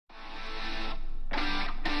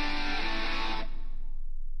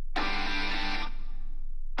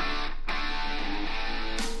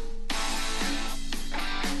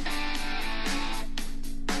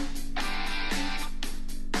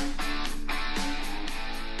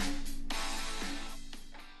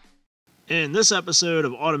In this episode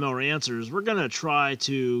of Automower Answers, we're going to try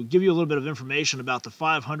to give you a little bit of information about the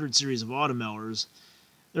 500 series of Automowers.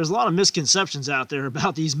 There's a lot of misconceptions out there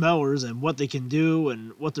about these mowers and what they can do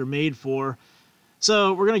and what they're made for.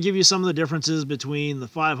 So we're going to give you some of the differences between the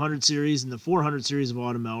 500 series and the 400 series of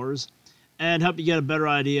Automowers and help you get a better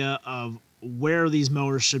idea of where these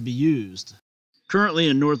mowers should be used. Currently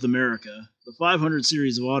in North America, the 500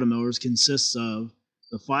 series of Automowers consists of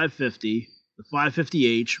the 550, the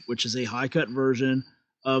 550H, which is a high-cut version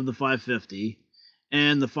of the 550,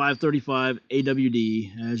 and the 535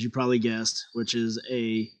 AWD, as you probably guessed, which is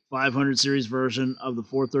a 500 series version of the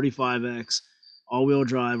 435X all-wheel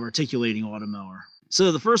drive articulating Automower.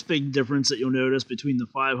 So the first big difference that you'll notice between the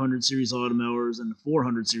 500 series Automowers and the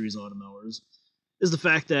 400 series Automowers is the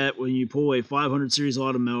fact that when you pull a 500 series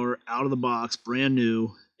Automower out of the box, brand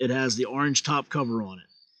new, it has the orange top cover on it.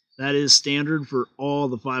 That is standard for all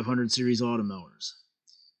the 500 series Automowers.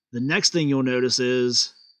 The next thing you'll notice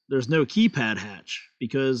is there's no keypad hatch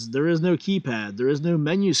because there is no keypad. There is no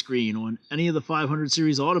menu screen on any of the 500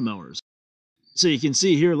 series Automowers. So you can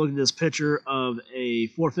see here, look at this picture of a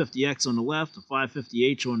 450X on the left, a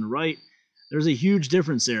 550H on the right. There's a huge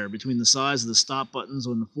difference there between the size of the stop buttons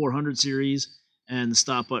on the 400 series and the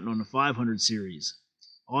stop button on the 500 series.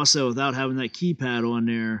 Also, without having that keypad on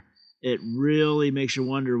there, it really makes you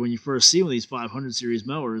wonder when you first see one of these 500 series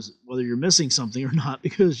mowers whether you're missing something or not,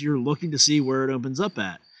 because you're looking to see where it opens up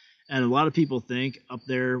at. And a lot of people think up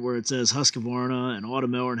there where it says Husqvarna and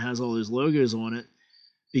Automower and has all those logos on it,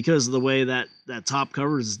 because of the way that top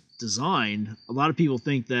cover is designed, a lot of people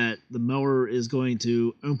think that the mower is going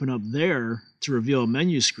to open up there to reveal a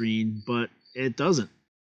menu screen, but it doesn't.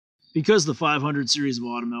 Because the 500 series of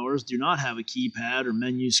Automowers do not have a keypad or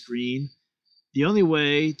menu screen, the only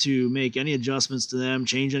way to make any adjustments to them,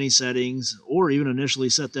 change any settings, or even initially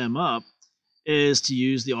set them up is to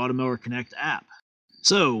use the Automower Connect app.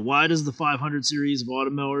 So why does the 500 series of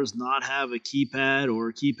Automowers not have a keypad or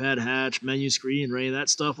a keypad hatch, menu screen, or any of that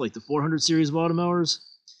stuff like the 400 series of Automowers?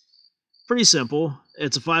 Pretty simple.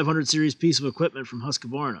 It's a 500 series piece of equipment from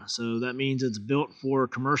Husqvarna, so that means it's built for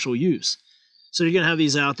commercial use. So you're going to have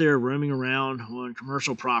these out there roaming around on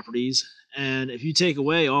commercial properties, and if you take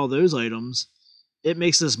away all those items, it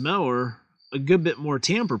makes this mower a good bit more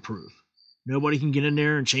tamper-proof. Nobody can get in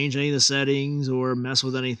there and change any of the settings or mess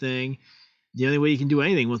with anything. The only way you can do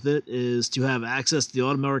anything with it is to have access to the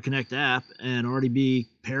Automower Connect app and already be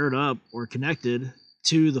paired up or connected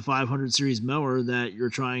to the 500 series mower that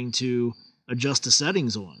you're trying to adjust the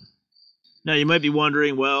settings on. Now you might be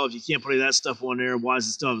wondering, well, if you can't put any of that stuff on there, why does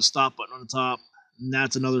it still have a stop button on the top? And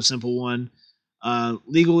that's another simple one.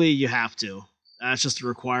 Legally, you have to. That's just a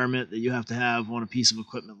requirement that you have to have on a piece of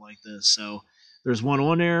equipment like this. So there's one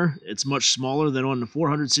on there. It's much smaller than on the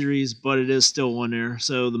 400 series, but it is still on there,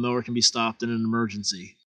 so the mower can be stopped in an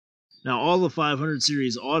emergency. Now, all the 500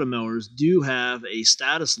 series Automowers do have a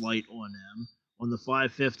status light on them. On the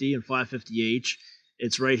 550 and 550H,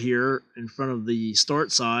 it's right here in front of the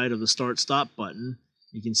start side of the start-stop button.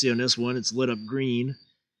 You can see on this one, it's lit up green.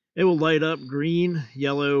 It will light up green,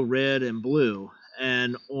 yellow, red, and blue.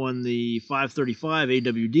 And on the 535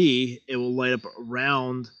 AWD, it will light up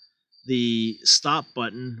around the stop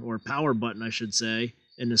button, or power button, I should say,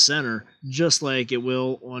 in the center, just like it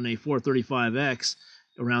will on a 435X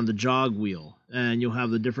around the jog wheel. And you'll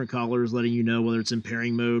have the different colors letting you know whether it's in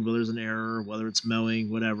pairing mode, whether there's an error, whether it's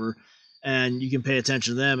mowing, whatever. And you can pay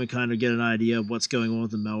attention to them and kind of get an idea of what's going on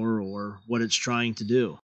with the mower or what it's trying to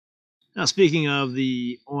do. Now, speaking of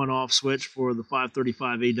the on-off switch for the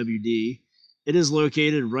 535 AWD, it is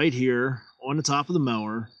located right here on the top of the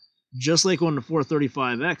mower, just like on the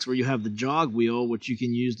 435X where you have the jog wheel, which you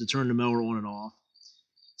can use to turn the mower on and off.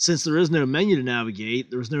 Since there is no menu to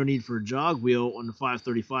navigate, there's no need for a jog wheel on the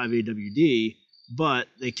 535 AWD, but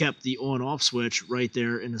they kept the on-off switch right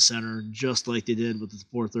there in the center, just like they did with the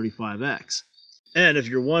 435X. And if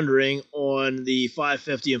you're wondering, on the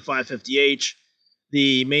 550 and 550H,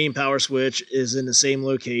 the main power switch is in the same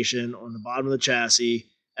location on the bottom of the chassis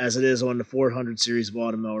as it is on the 400 series of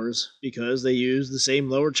Automowers, because they use the same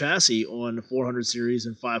lower chassis on the 400 series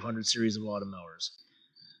and 500 series of Automowers.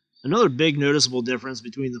 Another big noticeable difference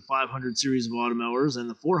between the 500 series of Automowers and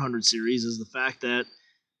the 400 series is the fact that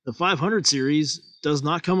the 500 series does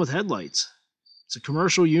not come with headlights. It's a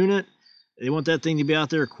commercial unit. They want that thing to be out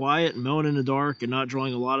there quiet and mowing in the dark and not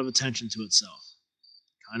drawing a lot of attention to itself.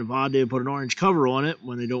 Kind of odd to put an orange cover on it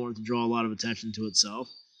when they don't want it to draw a lot of attention to itself,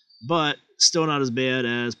 but still not as bad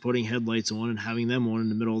as putting headlights on and having them on in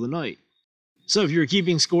the middle of the night. So if you're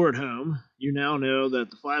keeping score at home, you now know that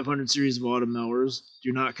the 500 series of Automowers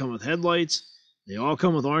do not come with headlights. They all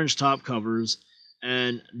come with orange top covers,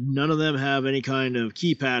 and none of them have any kind of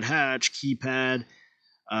keypad hatch, keypad,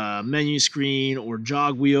 menu screen, or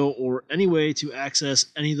jog wheel, or any way to access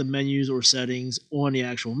any of the menus or settings on the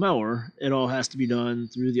actual mower. It all has to be done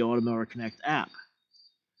through the Automower Connect app.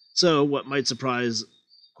 So what might surprise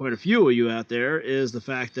quite a few of you out there is the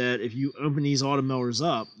fact that if you open these Automowers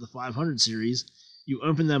up, the 500 series, you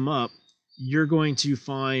open them up, you're going to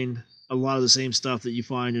find a lot of the same stuff that you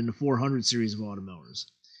find in the 400 series of Automowers.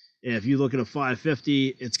 If you look at a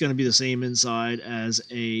 550, it's going to be the same inside as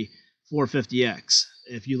a 450X.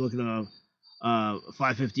 If you look at a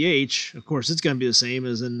 550H, of course, it's going to be the same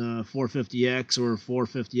as in the 450X or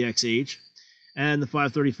 450XH. And the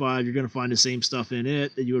 535, you're going to find the same stuff in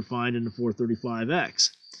it that you would find in the 435X.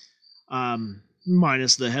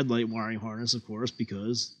 Minus the headlight wiring harness, of course,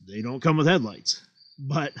 because they don't come with headlights.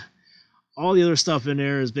 But all the other stuff in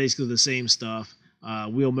there is basically the same stuff.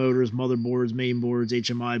 Wheel motors, motherboards, mainboards,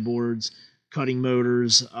 HMI boards, cutting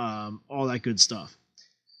motors, all that good stuff.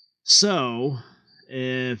 So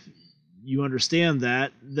if you understand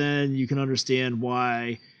that, then you can understand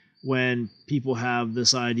why when people have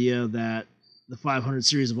this idea that the 500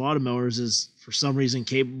 series of Automowers is for some reason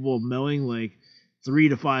capable of mowing like 3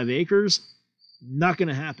 to 5 acres, not going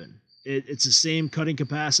to happen. It's the same cutting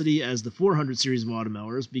capacity as the 400 series of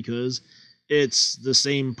Automowers because it's the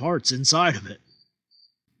same parts inside of it.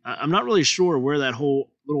 I'm not really sure where that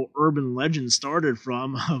whole little urban legend started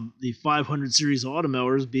from of the 500 series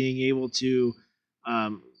Automowers being able to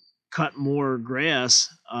cut more grass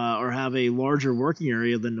or have a larger working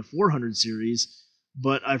area than the 400 series.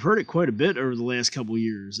 But I've heard it quite a bit over the last couple of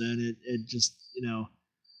years, and it just,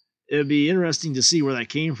 it would be interesting to see where that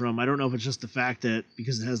came from. I don't know if it's just the fact that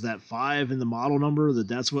because it has that 5 in the model number,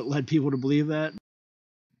 that's what led people to believe that.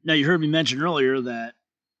 Now, you heard me mention earlier that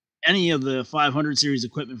any of the 500 series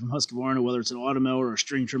equipment from Husqvarna, whether it's an Automower or a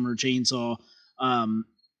string trimmer, chainsaw,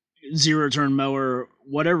 zero-turn mower,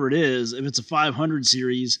 whatever it is, if it's a 500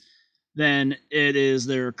 series, then it is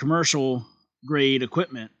their commercial grade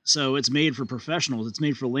equipment. So it's made for professionals, it's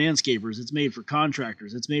made for landscapers, it's made for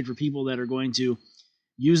contractors, it's made for people that are going to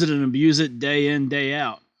use it and abuse it day in, day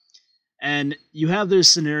out. And you have those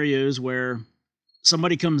scenarios where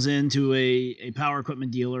somebody comes into a power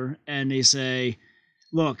equipment dealer and they say,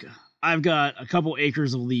 look, I've got a couple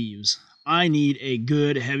acres of leaves. I need a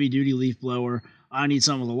good heavy-duty leaf blower. I need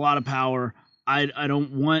something with a lot of power. I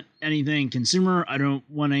don't want anything consumer. I don't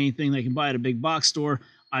want anything they can buy at a big box store.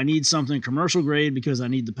 I need something commercial grade because I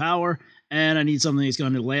need the power, and I need something that's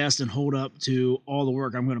going to last and hold up to all the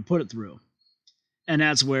work I'm going to put it through. And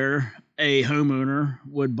that's where a homeowner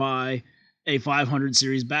would buy a 500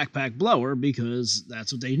 series backpack blower because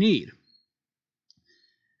that's what they need.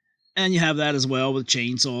 And you have that as well with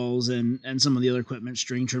chainsaws and some of the other equipment,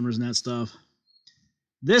 string trimmers and that stuff.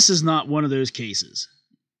 This is not one of those cases.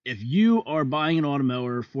 If you are buying an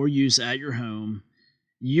Automower for use at your home,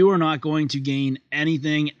 you are not going to gain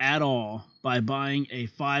anything at all by buying a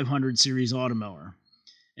 500 series Automower.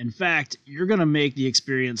 In fact, you're going to make the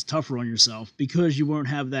experience tougher on yourself because you won't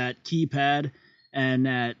have that keypad and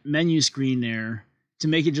that menu screen there to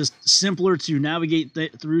make it just simpler to navigate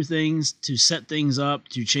through things, to set things up,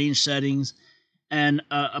 to change settings. And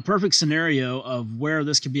a perfect scenario of where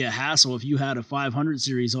this could be a hassle if you had a 500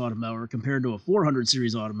 series Automower compared to a 400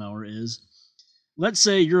 series Automower is, let's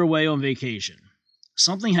say you're away on vacation.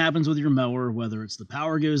 Something happens with your mower, whether it's the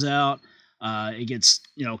power goes out, it gets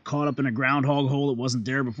caught up in a groundhog hole that wasn't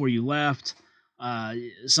there before you left,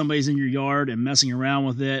 somebody's in your yard and messing around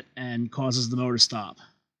with it and causes the mower to stop.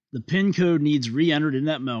 The PIN code needs re-entered in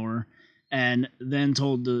that mower and then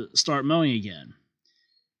told to start mowing again.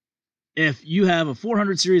 If you have a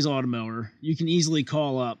 400 series Automower, you can easily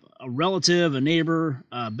call up a relative, a neighbor,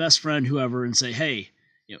 a best friend, whoever, and say, hey,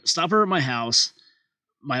 stop over at my house.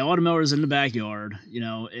 My Automower is in the backyard.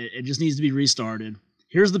 It just needs to be restarted.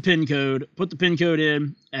 Here's the PIN code. Put the PIN code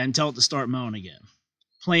in and tell it to start mowing again.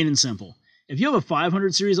 Plain and simple. If you have a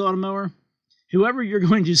 500 series Automower, whoever you're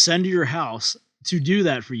going to send to your house to do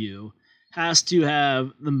that for you has to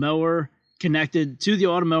have the mower connected to the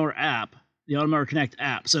Automower app, the Automower Connect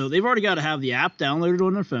app. So they've already got to have the app downloaded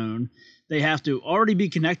on their phone. They have to already be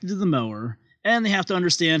connected to the mower, and they have to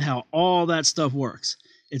understand how all that stuff works.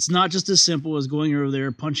 It's not just as simple as going over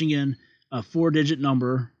there, punching in a 4-digit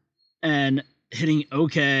number and hitting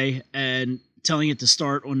OK and telling it to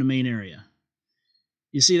start on the main area.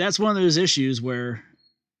 You see, that's one of those issues where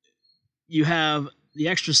you have the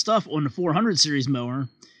extra stuff on the 400 series mower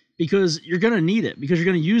because you're going to need it, because you're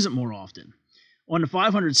going to use it more often. On the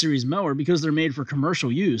 500 series mower, because they're made for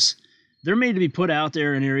commercial use, they're made to be put out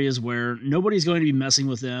there in areas where nobody's going to be messing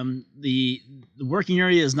with them. The working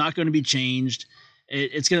area is not going to be changed.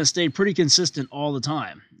 it's going to stay pretty consistent all the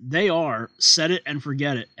time. They are set it and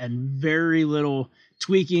forget it, and very little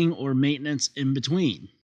tweaking or maintenance in between.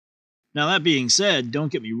 Now, that being said,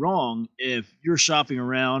 don't get me wrong, if you're shopping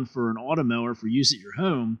around for an Automower for use at your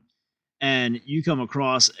home, and you come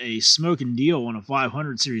across a smoking deal on a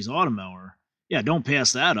 500 series Automower, yeah, don't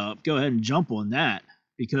pass that up. Go ahead and jump on that,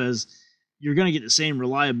 because you're going to get the same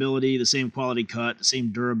reliability, the same quality cut, the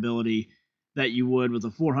same durability that you would with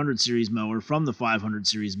a 400 series mower from the 500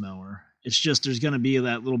 series mower. It's just there's going to be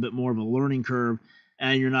that little bit more of a learning curve,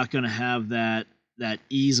 and you're not going to have that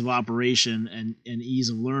ease of operation and ease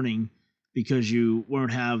of learning, because you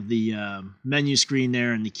won't have the menu screen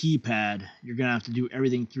there and the keypad. You're going to have to do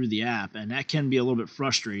everything through the app, and that can be a little bit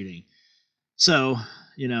frustrating. So,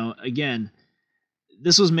 again,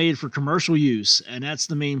 this was made for commercial use, and that's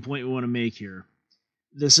the main point we want to make here.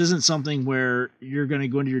 This isn't something where you're going to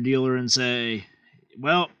go into your dealer and say,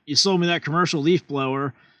 well, you sold me that commercial leaf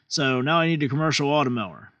blower, so now I need a commercial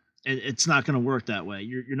Automower. It's not going to work that way.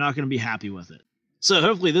 You're not going to be happy with it. So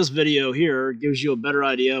hopefully this video here gives you a better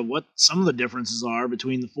idea of what some of the differences are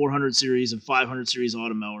between the 400 series and 500 series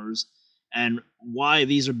Automowers, and why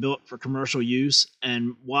these are built for commercial use,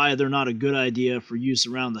 and why they're not a good idea for use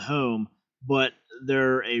around the home, but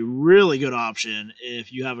they're a really good option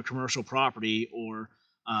if you have a commercial property or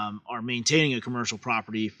are maintaining a commercial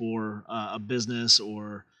property for a business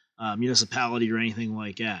or municipality or anything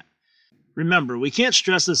like that. Remember, we can't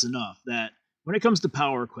stress this enough, that when it comes to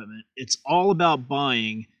power equipment, it's all about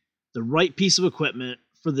buying the right piece of equipment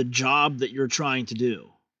for the job that you're trying to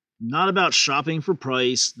do. Not about shopping for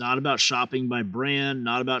price, not about shopping by brand,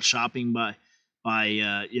 not about shopping by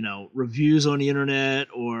reviews on the internet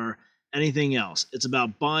or anything else. It's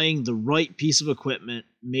about buying the right piece of equipment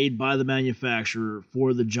made by the manufacturer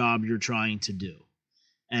for the job you're trying to do.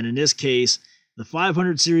 And in this case, the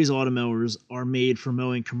 500 series Automowers are made for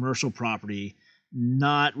mowing commercial property,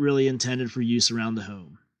 not really intended for use around the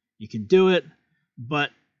home. You can do it, but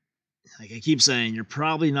like I keep saying, you're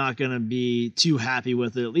probably not going to be too happy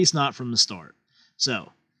with it, at least not from the start.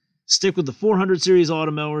 So stick with the 400 series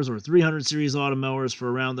Automowers or 300 series Automowers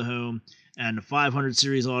for around the home, and the 500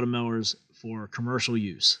 series Automowers for commercial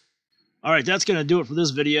use. All right, that's going to do it for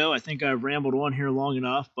this video. I think I've rambled on here long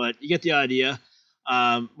enough, but you get the idea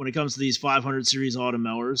when it comes to these 500 series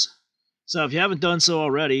Automowers. So if you haven't done so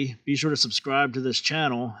already, be sure to subscribe to this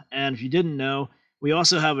channel. And if you didn't know, we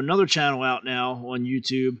also have another channel out now on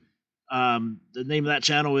YouTube. The name of that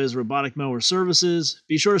channel is Robotic Mower Services.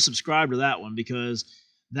 Be sure to subscribe to that one, because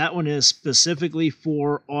that one is specifically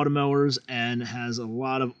for Automowers and has a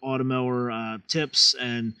lot of Automower tips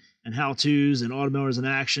and how-tos and Automowers in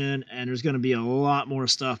action. And there's going to be a lot more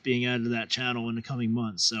stuff being added to that channel in the coming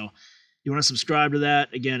months. So you want to subscribe to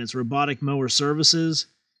that. Again, it's Robotic Mower Services.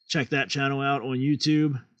 Check that channel out on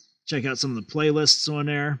YouTube. Check out some of the playlists on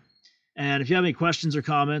there. And if you have any questions or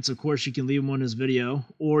comments, of course, you can leave them on this video,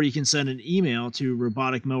 or you can send an email to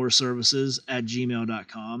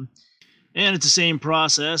roboticmowerservices@gmail.com. And it's the same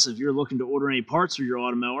process. If you're looking to order any parts for your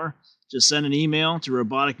Automower, just send an email to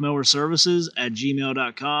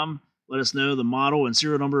roboticmowerservices@gmail.com. Let us know the model and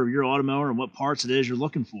serial number of your Automower and what parts it is you're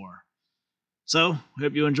looking for. So, I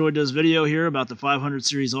hope you enjoyed this video here about the 500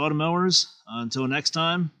 series Automowers. Until next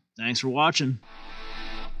time, thanks for watching.